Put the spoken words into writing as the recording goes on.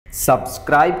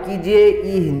Subscribe कीजिए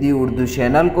ई Hindi Urdu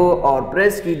channel को और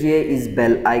प्रेस कीजिए इस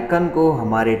बेल आइकन को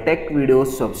हमारे टेक वीडियो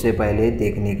सबसे पहले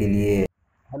देखने के लिए।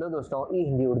 हेलो दोस्तों, ई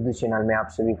हिंदी उर्दू चैनल में आप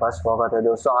सभी का स्वागत है।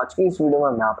 दोस्तों, आज की इस वीडियो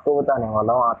में मैं आपको बताने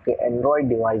वाला हूं आपके एंड्रॉयड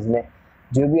डिवाइस में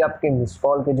जो भी आपके मिस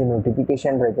कॉल के जो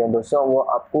नोटिफिकेशन रहते हैं दोस्तों, वो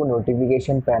आपको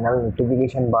नोटिफिकेशन पैनल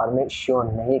नोटिफिकेशन बार में शो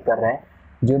नहीं कर रहे हैं।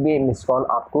 जो भी मिस कॉल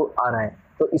आपको आ रहे हैं,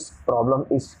 तो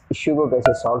इस इश्यू को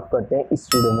कैसे सॉल्व करते हैं इस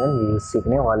वीडियो में हम यही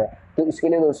सीखने वाले हैं। तो इसके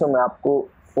लिए दोस्तों मैं आपको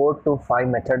 4 to 5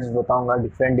 मेथड्स बताऊंगा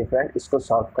डिफरेंट इसको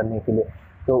सॉल्व करने के लिए।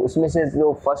 तो उसमें से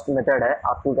जो फर्स्ट मेथड है,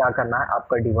 आपको क्या करना है,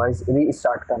 आपका डिवाइस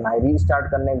रीस्टार्ट करना है।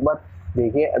 रीस्टार्ट करने के बाद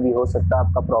देखिए, अभी हो सकता है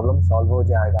आपका प्रॉब्लम सॉल्व हो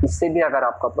जाएगा। इससे भी अगर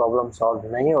आपका प्रॉब्लम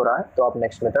सॉल्व नहीं हो रहा है तो आप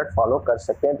नेक्स्ट मेथड फॉलो कर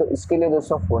सकते हैं। तो इसके लिए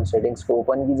दोस्तों फ़ोन सेटिंग्स को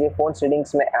ओपन कीजिए। फ़ोन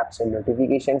सेटिंग्स में ऐप्स एंड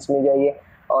नोटिफिकेशंस में जाइए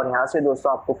और यहाँ से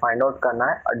दोस्तों आपको फाइंड आउट करना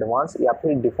है एडवांस या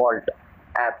फिर डिफ़ॉल्ट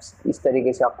ऐप्स। इस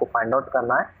तरीके से आपको फाइंड आउट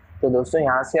करना है। तो दोस्तों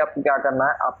यहाँ से आपको क्या करना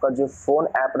है, आपका जो फ़ोन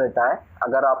ऐप रहता है,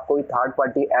 अगर आप कोई थर्ड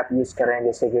पार्टी ऐप यूज़ कर रहे हैं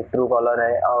जैसे कि ट्रू कॉलर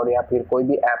है और या फिर कोई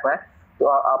भी ऐप है, तो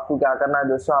आपको क्या करना है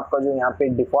दोस्तों, आपका जो यहाँ पे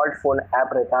डिफ़ॉल्ट फ़ोन ऐप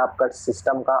रहता है आपका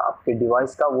सिस्टम का, आपके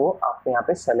डिवाइस का, वो आपको यहाँ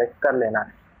पे सेलेक्ट कर लेना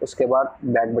है। उसके बाद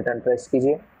बैक बटन प्रेस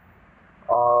कीजिए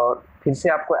और फिर से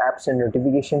आपको ऐप्स एंड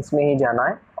नोटिफिकेशंस में ही जाना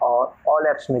है और ऑल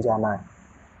ऐप्स में जाना है।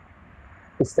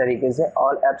 इस तरीके से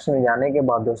ऑल ऐप्स में जाने के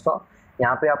बाद दोस्तों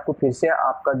यहाँ पे आपको फिर से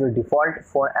आपका जो डिफ़ॉल्ट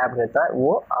फ़ोन ऐप रहता है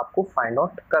वो आपको फाइंड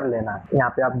आउट कर लेना है। यहाँ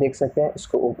पे आप देख सकते हैं,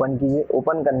 इसको ओपन कीजिए।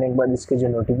 ओपन करने के बाद इसके जो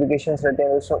नोटिफिकेशंस रहते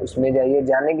हैं दोस्तों उसमें जाइए।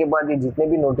 जाने के बाद ये जितने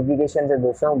भी नोटिफिकेशन है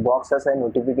दोस्तों, बॉक्सेस है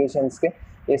नोटिफिकेशंस के,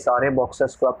 ये सारे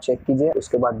बॉक्सेस को आप चेक कीजिए।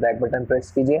 उसके बाद बैक बटन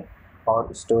प्रेस कीजिए और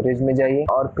स्टोरेज में जाइए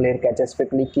और क्लियर कैचेस पे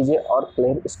क्लिक कीजिए और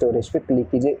क्लियर स्टोरेज पे क्लिक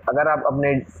कीजिए। अगर आप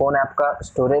अपने फ़ोन ऐप का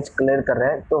स्टोरेज क्लियर कर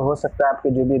रहे हैं तो हो सकता है आपके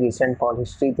जो भी रिसेंट कॉल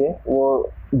हिस्ट्री थे वो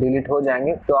डिलीट हो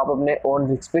जाएंगे। तो आप अपने ओन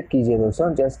रिस्क पे कीजिए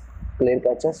दोस्तों, जस्ट क्लियर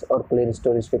कैचेस और क्लियर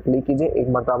स्टोरेज पे क्लिक कीजिए। एक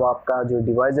मतलब आपका जो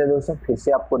डिवाइस है दोस्तों फिर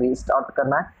से आपको रीस्टार्ट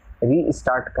करना है।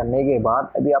 रीस्टार्ट करने के बाद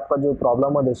अभी आपका जो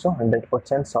प्रॉब्लम है दोस्तों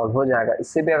 100% सॉल्व हो जाएगा।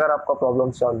 इससे भी अगर आपका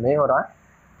प्रॉब्लम सॉल्व नहीं हो रहा है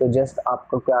तो जस्ट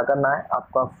आपको क्या करना है,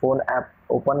 आपका फ़ोन ऐप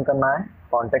ओपन करना है,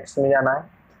 कॉन्टेक्ट्स में जाना है,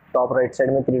 टॉप राइट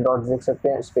साइड में 3 डॉट्स देख सकते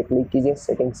हैं, उस पर क्लिक कीजिए।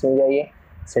 सेटिंग्स में जाइए।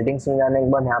 सेटिंग्स में जाने के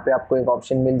बाद यहाँ पे आपको एक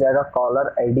ऑप्शन मिल जाएगा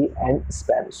कॉलर आईडी एंड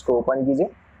स्पैम, इसको ओपन कीजिए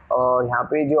और यहाँ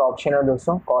पे जो ऑप्शन है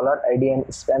दोस्तों कॉलर आईडी एंड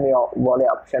स्पैम वाले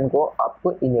ऑप्शन को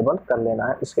आपको इनेबल कर लेना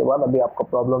है। उसके बाद अभी आपका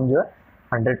प्रॉब्लम जो है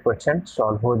 100%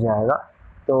 सॉल्व हो जाएगा।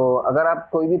 तो अगर आप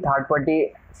कोई भी थर्ड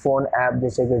पार्टी फ़ोन ऐप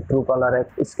जैसे कि ट्रू कॉलर है,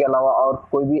 इसके अलावा और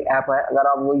कोई भी ऐप है, अगर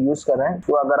आप वो यूज़ कर रहे हैं,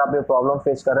 तो अगर आप ये प्रॉब्लम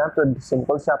फेस कर रहे हैं तो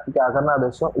सिंपल से आपको क्या करना है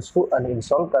दोस्तों, उसको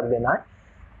अनइंस्टॉल कर देना है।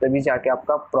 तभी जाके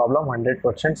आपका प्रॉब्लम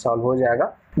 100% सॉल्व हो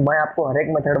जाएगा। मैं आपको हर एक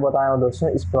मेथड बताया हूँ दोस्तों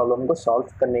इस प्रॉब्लम को सॉल्व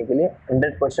करने के लिए।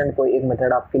 100% कोई एक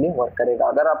मेथड आपके लिए वर्क करेगा।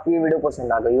 अगर आपको ये वीडियो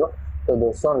पसंद आ गई हो तो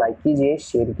दोस्तों लाइक कीजिए,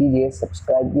 शेयर कीजिए,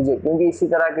 सब्सक्राइब कीजिए, क्योंकि इसी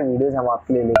तरह के वीडियोस हम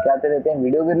आपके लिए लेके आते रहते हैं।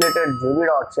 वीडियो के रिलेटेड जो भी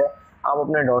डाउट्स है आप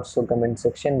अपने डाउट्स को कमेंट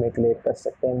सेक्शन में क्लियर कर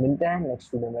सकते हैं। मिलते हैं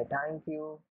नेक्स्ट वीडियो में। Thank you.